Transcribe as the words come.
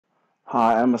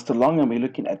Hi, I'm Mr. Long, and we're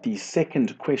looking at the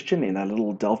second question in our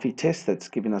little Delphi test that's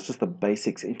giving us just the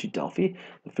basics into Delphi.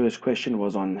 The first question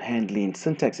was on handling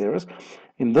syntax errors.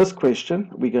 In this question,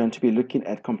 we're going to be looking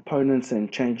at components and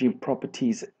changing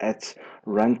properties at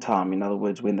runtime. In other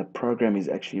words, when the program is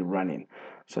actually running.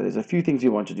 So there's a few things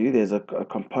you want to do. There's a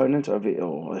component of it,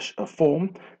 or a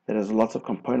form that has lots of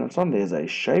components on. There's a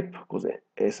shape called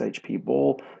SHP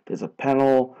ball. There's a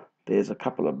panel. There's a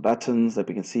couple of buttons that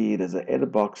we can see. There's an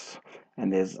edit box,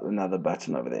 and there's another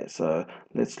button over there. So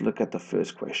let's look at the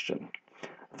first question.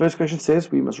 The first question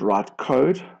says we must write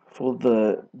code for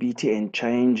the BTN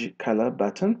change color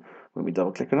button. When we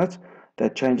double click on it,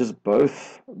 that changes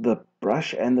both the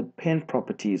brush and the pen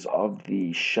properties of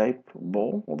the shape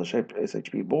ball, or the shape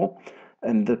SHP ball,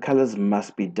 and the colors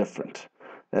must be different.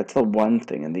 That's the one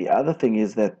thing. And the other thing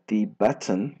is that the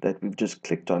button that we've just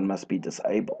clicked on must be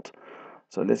disabled.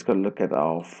 So let's go look at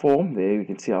our form. There we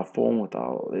can see our form with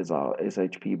there's our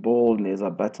SHP ball, and there's our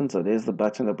button. So there's the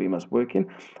button that we must work in.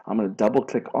 I'm going to double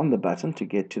click on the button to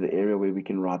get to the area where we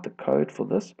can write the code for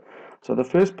this. So the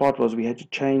first part was we had to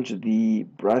change the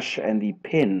brush and the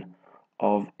pen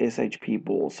of SHP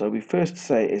ball. So we first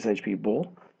say SHP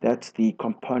ball. That's the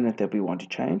component that we want to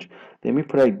change. Then we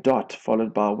put a dot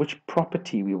followed by which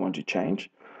property we want to change.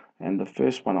 And the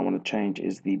first one I want to change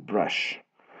is the brush.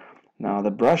 Now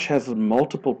the brush has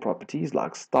multiple properties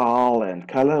like style and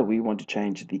color. We want to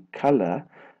change the color,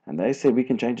 and they say we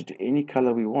can change it to any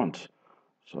color we want.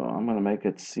 So I'm going to make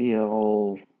it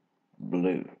CL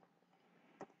blue.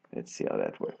 Let's see how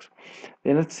that works.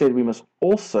 Then it said we must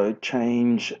also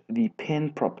change the pen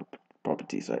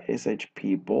property. So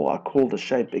SHP ball, I call the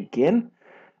shape again.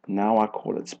 Now I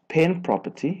call its pen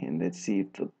property, and let's see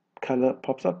if the color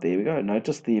pops up. There we go.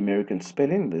 Notice the American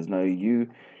spelling. There's no U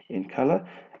in color,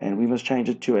 and we must change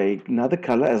it to another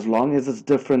color as long as it's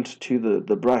different to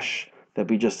the brush that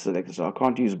we just selected. So I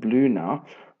can't use blue now,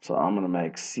 so I'm going to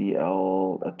make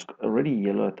CL. It's already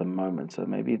yellow at the moment, so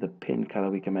maybe the pen color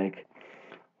we can make,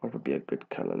 what would be a good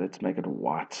color? Let's make it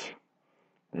white.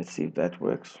 Let's see if that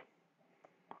works.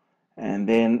 And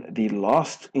then the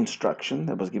last instruction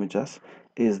that was given to us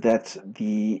is that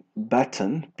the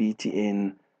button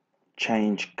BTN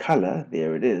change color,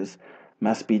 there it is,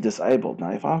 must be disabled.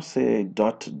 Now if I say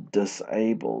dot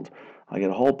disabled, I get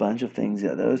a whole bunch of things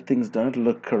here. Those things don't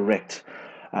look correct.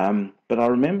 But I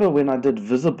remember when I did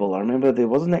visible, I remember there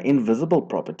wasn't an invisible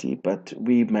property, but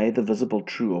we made the visible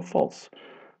true or false.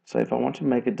 So if I want to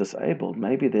make it disabled,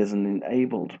 maybe there's an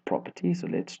enabled property. So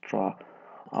let's try.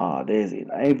 There's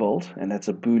enabled, and that's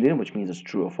a boolean, which means it's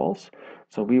true or false.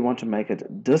 So we want to make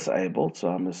it disabled, so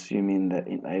I'm assuming that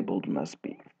enabled must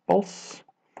be false.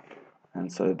 And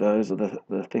so those are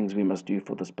the things we must do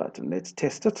for this button. Let's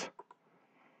test it.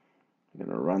 I'm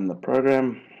going to run the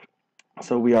program.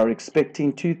 So we are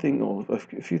expecting two things, or a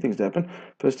few things to happen.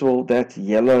 First of all, that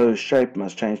yellow shape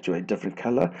must change to a different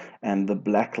color, and the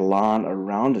black line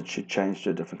around it should change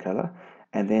to a different color.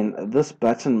 And then this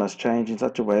button must change in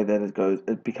such a way that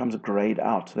it becomes grayed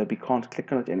out, so that we can't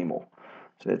click on it anymore.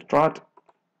 So let's try it.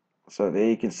 So there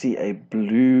you can see a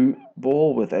blue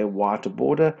ball with a white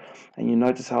border, and you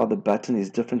notice how the button is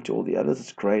different to all the others.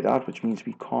 It's grayed out, which means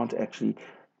we can't actually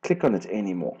click on it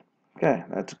anymore. Okay,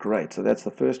 that's great. So that's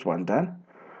the first one done.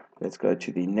 Let's go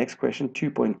to the next question,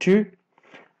 2.2.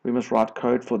 We must write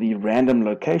code for the random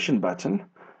location button,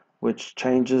 which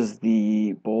changes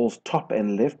the ball's top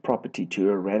and left property to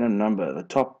a random number, the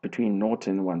top between 0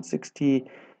 and 160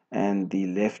 and the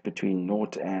left between 0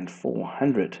 and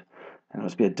 400. And it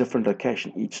must be a different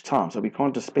location each time. So we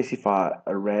can't just specify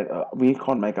we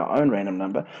can't make our own random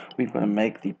number. We've got to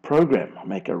make the program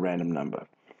make a random number.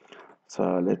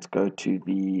 So let's go to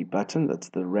the button. That's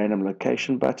the random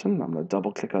location button. I'm going to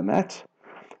double click on that.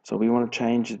 So we want to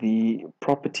change the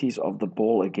properties of the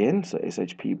ball again. So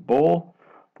SHP ball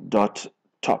dot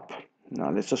top.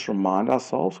 Now let's just remind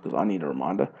ourselves, because I need a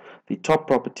reminder. The top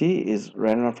property is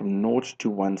random from 0 to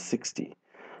 160.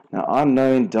 Now I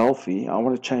know in Delphi I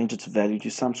want to change its value to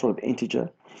some sort of integer.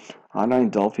 I know in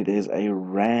Delphi there's a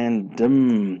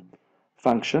random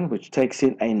function which takes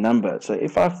in a number. So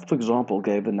if I, for example,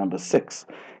 gave the number 6,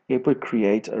 it would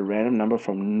create a random number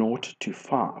from 0 to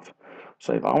 5.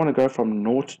 So if I want to go from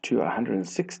 0 to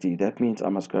 160, that means I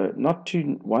must go not to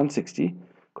 160,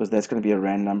 because that's going to be a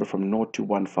random number from 0 to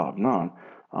 159.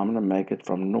 I'm going to make it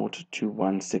from 0 to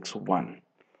 161.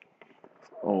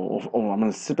 Or I'm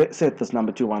going to set this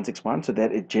number to 161 so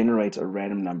that it generates a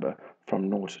random number from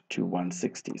 0 to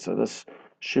 160. So this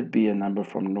should be a number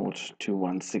from 0 to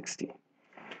 160.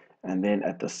 And then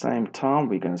at the same time,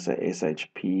 we're going to say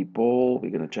SHP ball.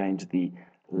 We're going to change the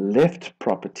left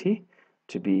property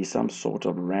to be some sort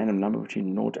of random number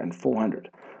between 0 and 400.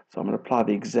 So I'm going to apply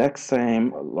the exact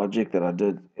same logic that I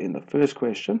did in the first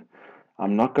question.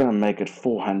 I'm not going to make it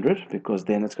 400 because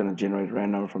then it's going to generate a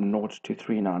random number from 0 to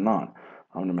 399.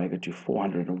 I'm going to make it to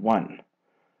 401.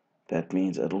 That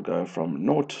means it'll go from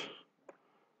 0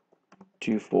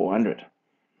 to 400.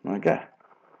 Okay,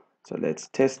 so let's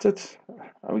test it.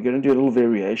 We're going to do a little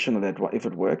variation of that if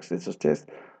it works. Let's just test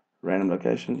random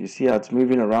locations. You see how it's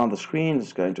moving around the screen.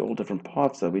 It's going to all different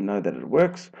parts, so we know that it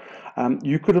works.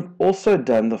 You could have also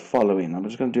done the following. I'm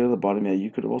just going to do it at the bottom here.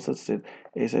 You could have also said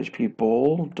shp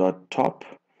ball.top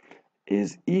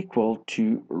is equal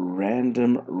to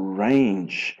random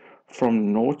range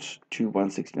from 0 to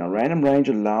 160. Now, random range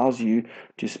allows you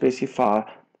to specify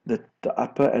the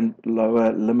upper and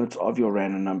lower limits of your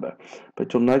random number.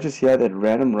 But you'll notice here that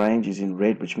random range is in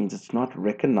red, which means it's not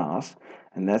recognized,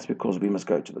 and that's because we must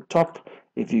go to the top.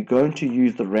 If you're going to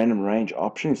use the random range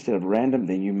option instead of random,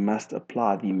 then you must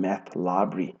apply the math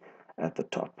library at the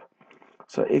top.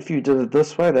 So if you did it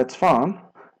this way, that's fine,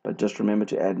 but just remember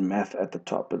to add math at the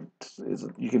top.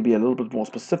 You can be a little bit more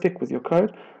specific with your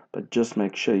code, but just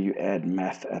make sure you add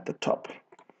math at the top.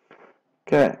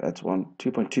 Okay, that's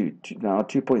 2.2. Now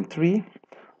 2.3,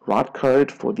 write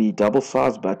code for the double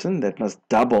size button that must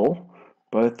double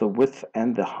both the width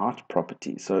and the height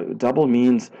property. So double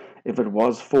means if it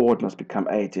was 4, it must become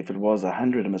 8. If it was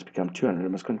 100, it must become 200.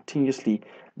 It must continuously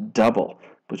double,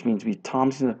 which means we're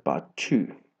timesing it by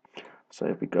 2. So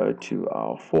if we go to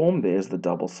our form, there's the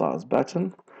double size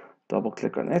button. Double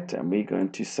click on it, and we're going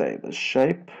to say the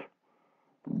shape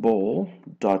ball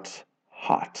dot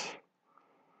height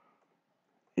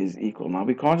is equal. Now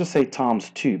we can't just say times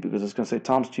 2 because it's going to say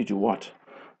times 2 to what?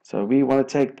 So we want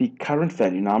to take the current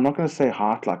value. Now I'm not going to say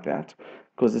height like that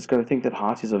because it's going to think that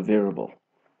height is a variable.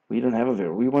 We don't have a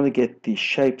variable. We want to get the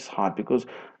shape's height because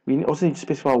we also need to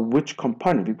specify which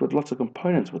component. We've got lots of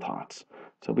components with heights.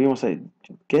 So we want to say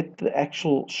get the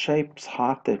actual shape's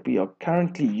height that we are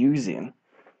currently using,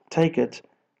 take it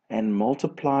and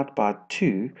multiply it by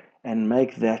 2 and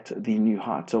make that the new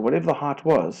height. So whatever the height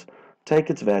was,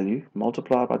 take its value,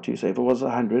 multiply it by 2. So if it was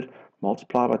 100,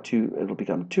 multiply by 2, it'll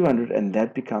become 200, and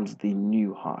that becomes the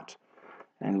new height.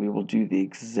 And we will do the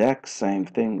exact same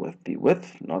thing with the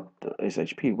width, not the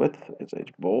shp width.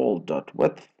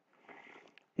 shball.width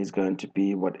is going to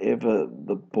be whatever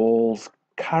the ball's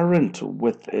current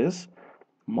width is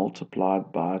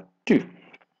multiplied by 2.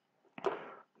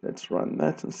 Let's run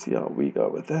that and see how we go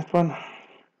with that one.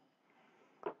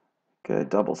 Okay,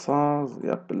 double size.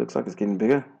 Yep, it looks like it's getting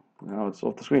bigger. Now it's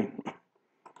off the screen.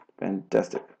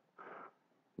 Fantastic.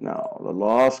 Now, the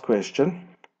last question.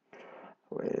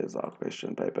 Where's our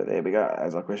question paper? There we go.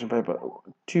 As our question paper.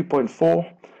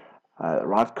 2.4.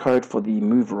 Write code for the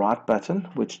move right button,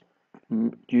 which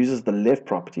uses the left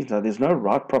property. Now there's no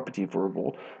right property for a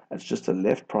ball, it's just a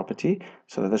left property,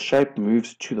 so that the shape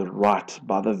moves to the right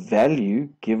by the value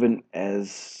given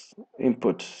as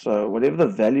input. So whatever the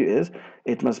value is,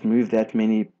 it must move that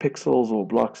many pixels or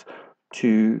blocks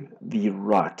to the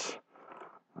right.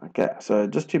 Okay, so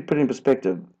just to put in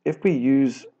perspective, if we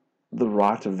use the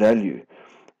right value,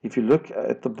 if you look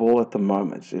at the ball at the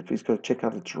moment, if we go check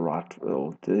out its right,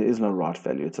 well, there is no right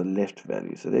value, it's a left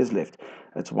value. So there's left,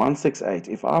 it's 168.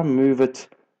 If I move it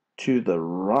to the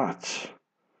right,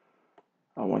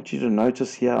 I want you to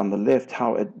notice here on the left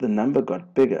how the number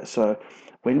got bigger. So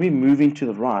when we're moving to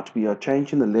the right, we are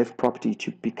changing the left property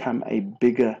to become a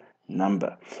bigger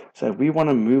number. So if we want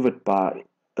to move it by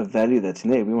a value that's in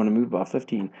there, we want to move by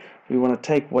 15, we want to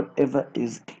take whatever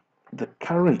is the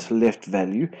current left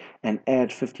value and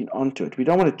add 15 onto it. We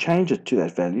don't want to change it to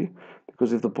that value,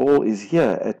 because if the ball is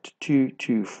here at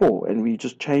 224 and we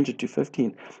just change it to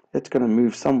 15, it's going to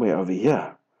move somewhere over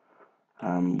here,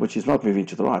 which is not moving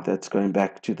to the right, that's going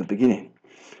back to the beginning.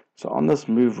 So on this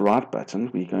move right button,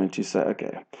 we're going to say,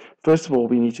 okay, first of all,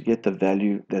 we need to get the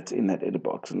value that's in that edit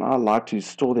box, and I like to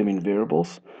store them in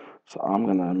variables. So I'm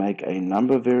going to make a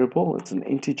number variable. It's an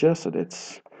integer, so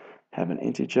let's have an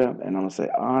integer, and I'm going to say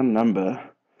our number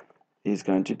is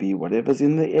going to be whatever's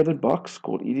in the edit box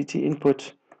called edt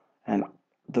input, and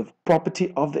the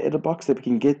property of the edit box that we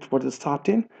can get what is typed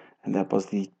in, and that was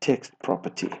the text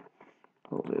property.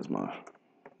 Oh, there's my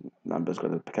number's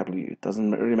got a capital U. It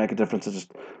doesn't really make a difference, it's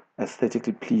just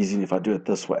aesthetically pleasing if I do it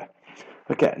this way.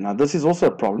 Okay, now this is also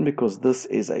a problem because this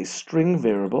is a string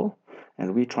variable,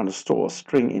 and we're trying to store a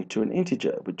string into an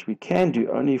integer, which we can do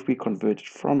only if we convert it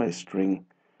from a string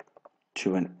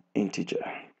to an integer.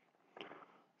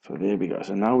 So there we go.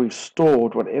 So now we've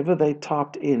stored whatever they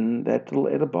typed in that little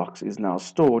edit box is now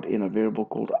stored in a variable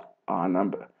called our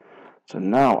number. So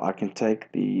now I can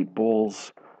take the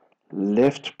ball's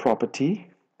left property,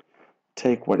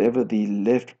 take whatever the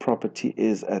left property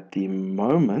is at the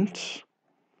moment,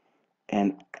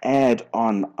 and add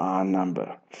on our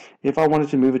number. If I wanted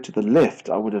to move it to the left,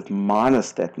 I would have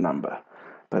minus that number.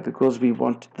 But because we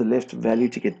want the left value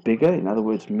to get bigger, in other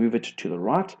words, move it to the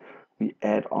right, we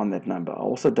add on that number. I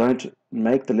also don't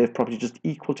make the left property just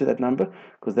equal to that number,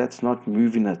 because that's not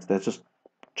moving it, that's just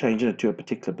changing it to a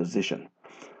particular position.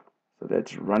 So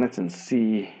let's run it and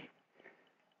see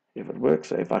if it works.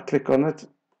 So if I click on it,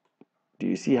 do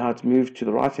you see how it's moved to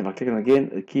the right? If I click on it again,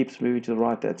 it keeps moving to the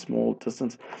right, that small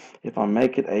distance. If I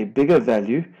make it a bigger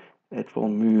value, it will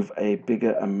move a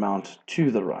bigger amount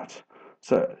to the right.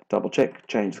 So double check,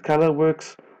 change the color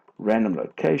works, random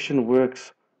location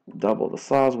works, double the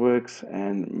size works,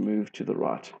 and move to the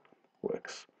right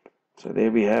works. So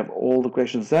there we have all the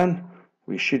questions done.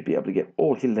 We should be able to get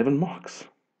all 11 marks.